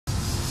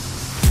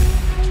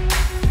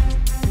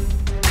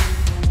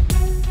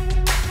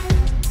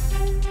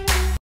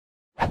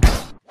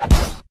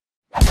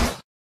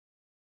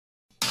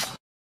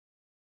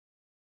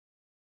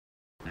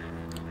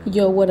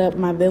Yo, what up,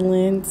 my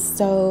villains?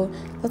 So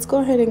let's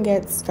go ahead and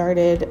get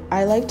started.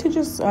 I like to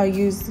just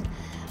use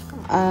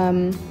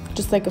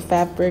just like a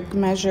fabric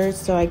measure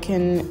so I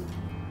can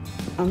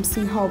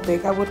see how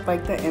big I would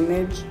like the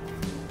image.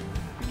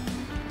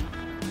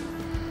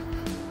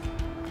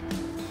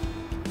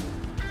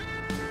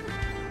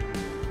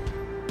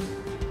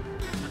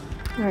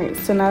 Alright,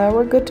 so now that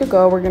we're good to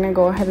go, we're gonna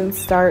go ahead and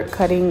start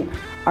cutting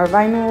our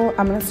vinyl.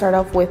 I'm gonna start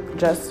off with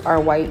just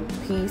our white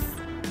piece.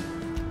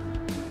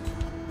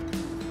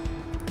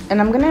 And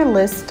I'm gonna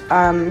list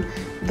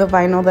the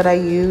vinyl that I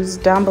use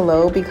down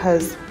below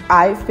because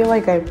I feel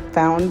like I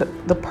found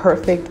the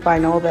perfect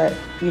vinyl that,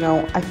 you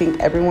know, I think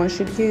everyone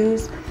should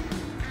use.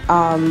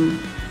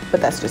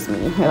 But that's just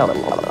me.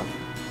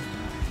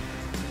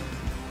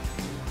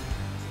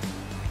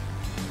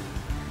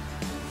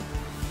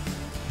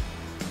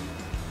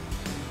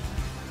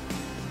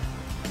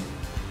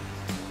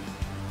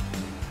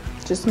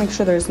 Just make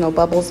sure there's no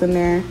bubbles in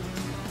there.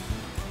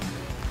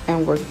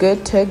 And we're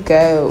good to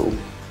go.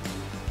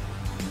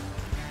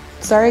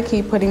 Sorry I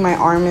keep putting my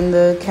arm in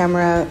the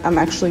camera. I'm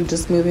actually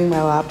just moving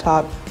my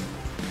laptop.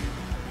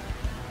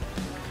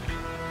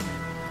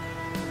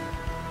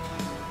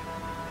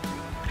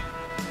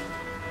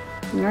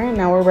 All right,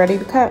 now we're ready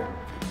to cut.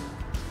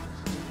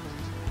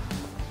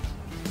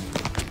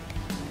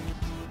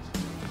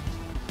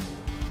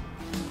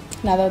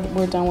 Now that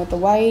we're done with the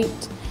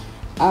white,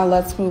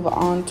 let's move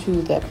on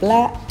to the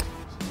black.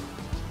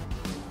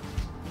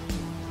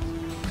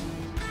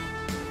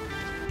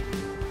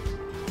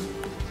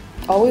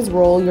 Always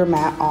roll your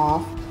mat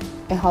off.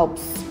 It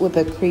helps with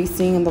the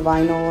creasing and the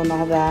vinyl and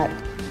all that.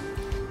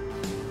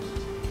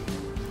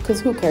 Because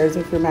who cares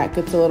if your mat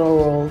gets a little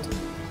rolled?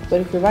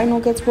 But if your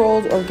vinyl gets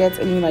rolled or gets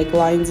any like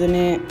lines in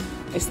it,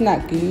 it's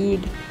not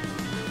good.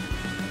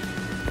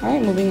 All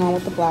right, moving on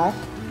with the black.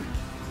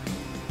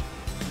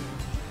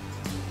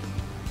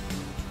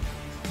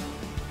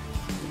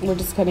 We're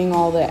just cutting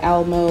all the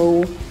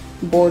Elmo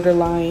border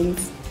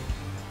lines.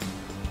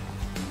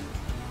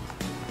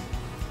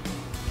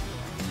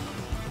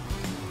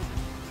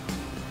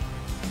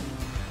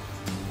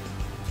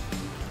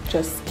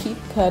 Just keep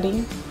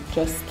cutting,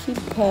 just keep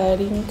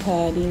cutting,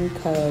 cutting.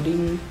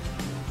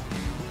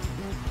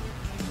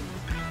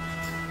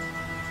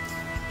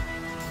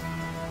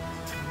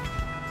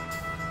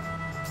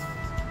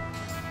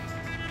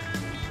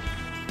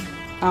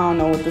 I don't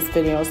know what this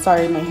video is.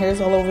 Sorry, my hair's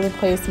all over the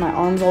place, my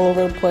arm's all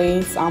over the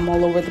place, I'm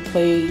all over the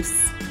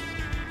place.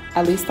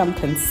 At least I'm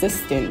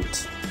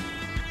consistent.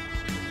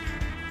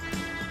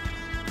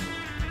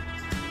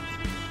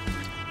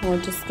 We're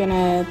just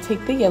gonna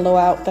take the yellow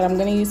out that I'm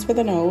gonna use for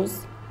the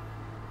nose.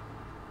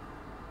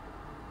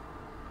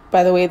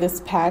 By the way,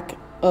 this pack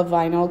of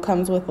vinyl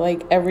comes with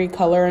like every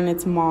color and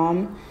its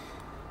mom.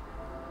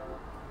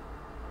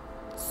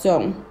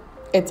 So,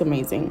 it's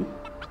amazing.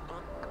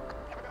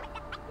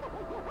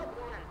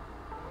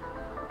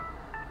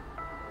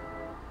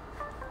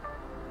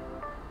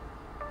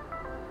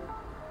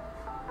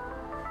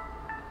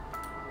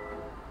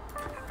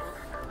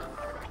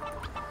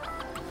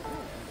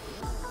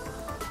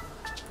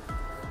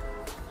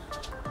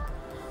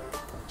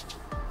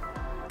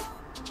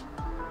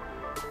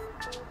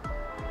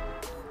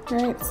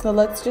 Alright, so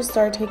let's just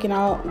start taking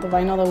out the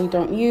vinyl that we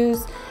don't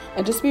use,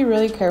 and just be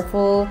really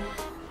careful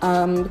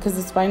because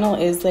this vinyl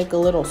is like a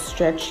little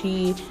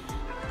stretchy,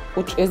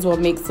 which is what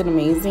makes it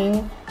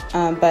amazing,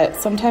 but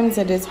sometimes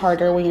it is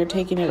harder when you're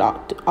taking it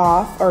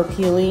off or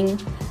peeling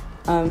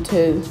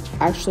to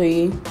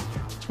actually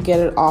get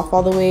it off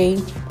all the way.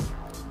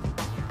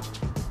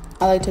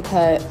 I like to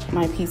cut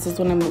my pieces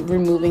when I'm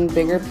removing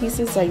bigger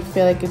pieces. I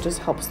feel like it just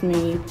helps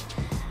me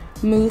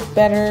move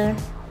better.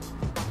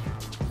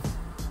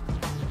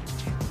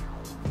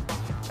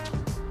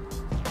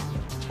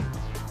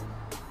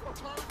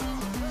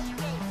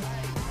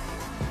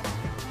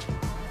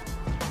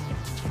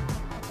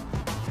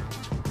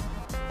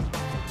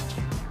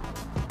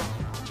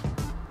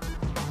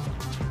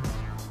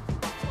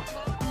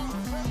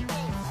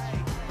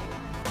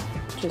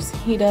 Just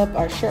heat up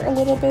our shirt a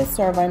little bit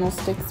so our vinyl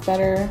sticks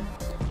better.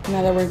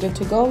 Now that we're good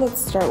to go,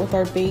 let's start with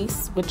our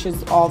base, which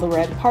is all the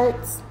red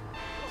parts.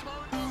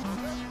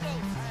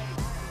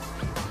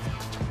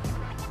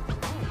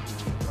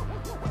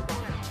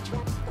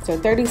 So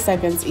 30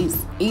 seconds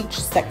each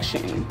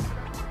section.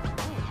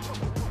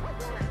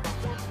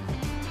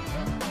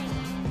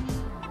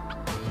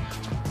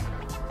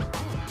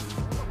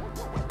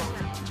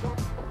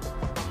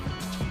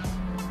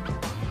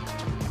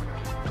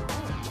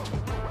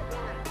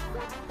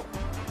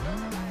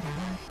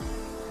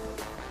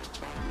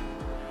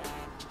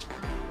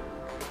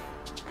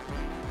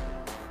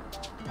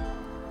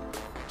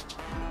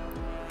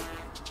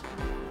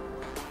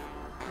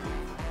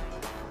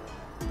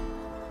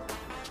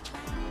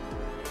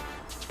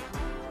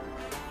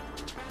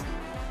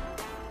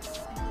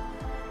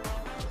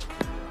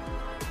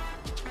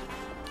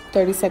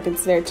 .30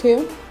 seconds there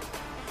too.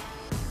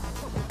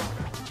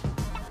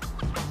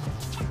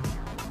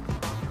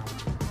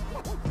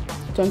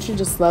 Don't you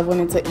just love when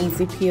it's an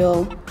easy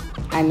peel?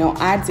 I know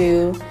I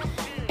do.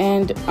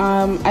 And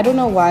I don't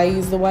know why I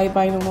used the white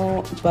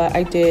vinyl, but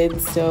I did.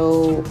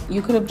 So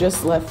you could have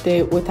just left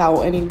it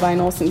without any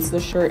vinyl since the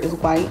shirt is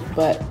white,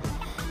 but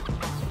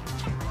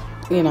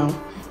you know,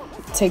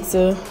 it takes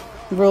a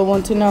real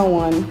one to know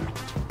one.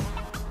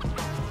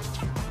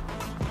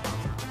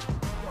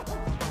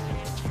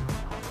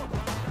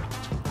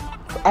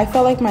 I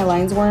felt like my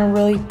lines weren't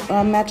really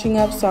matching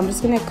up, so I'm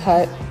just gonna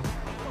cut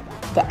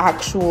the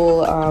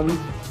actual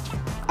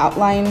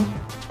outline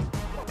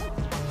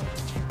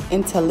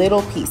into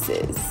little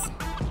pieces.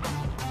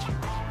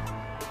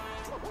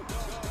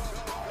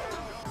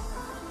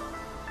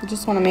 I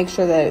just want to make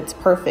sure that it's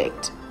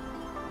perfect.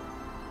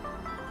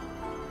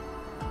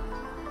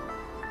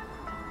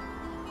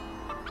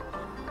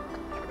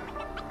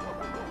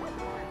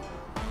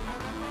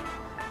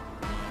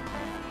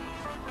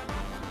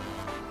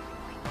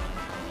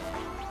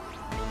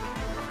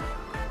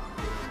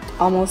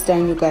 Almost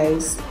done, you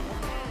guys.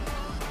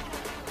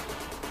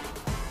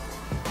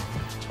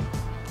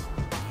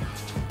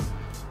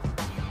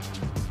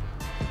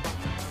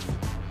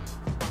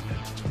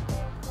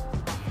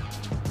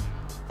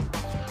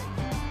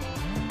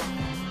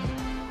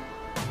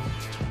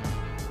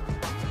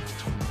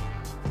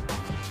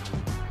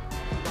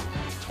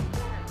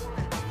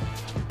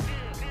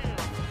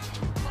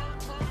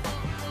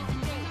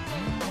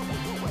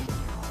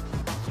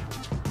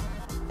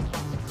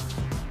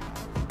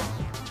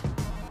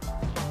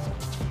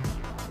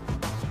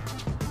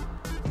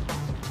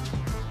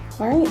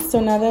 Alright, so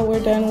now that we're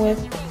done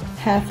with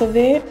half of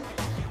it,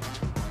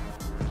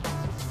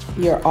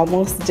 you're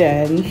almost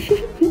done.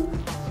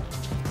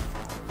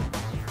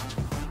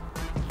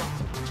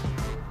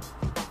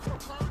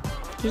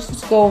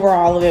 Just go over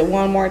all of it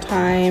one more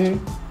time.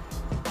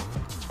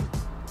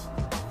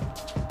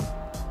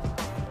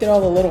 Get all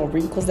the little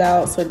wrinkles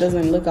out so it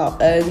doesn't look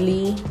all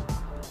ugly.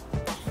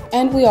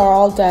 And we are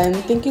all done.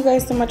 Thank you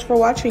guys so much for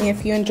watching.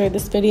 If you enjoyed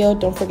this video,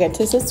 don't forget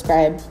to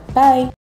subscribe. Bye!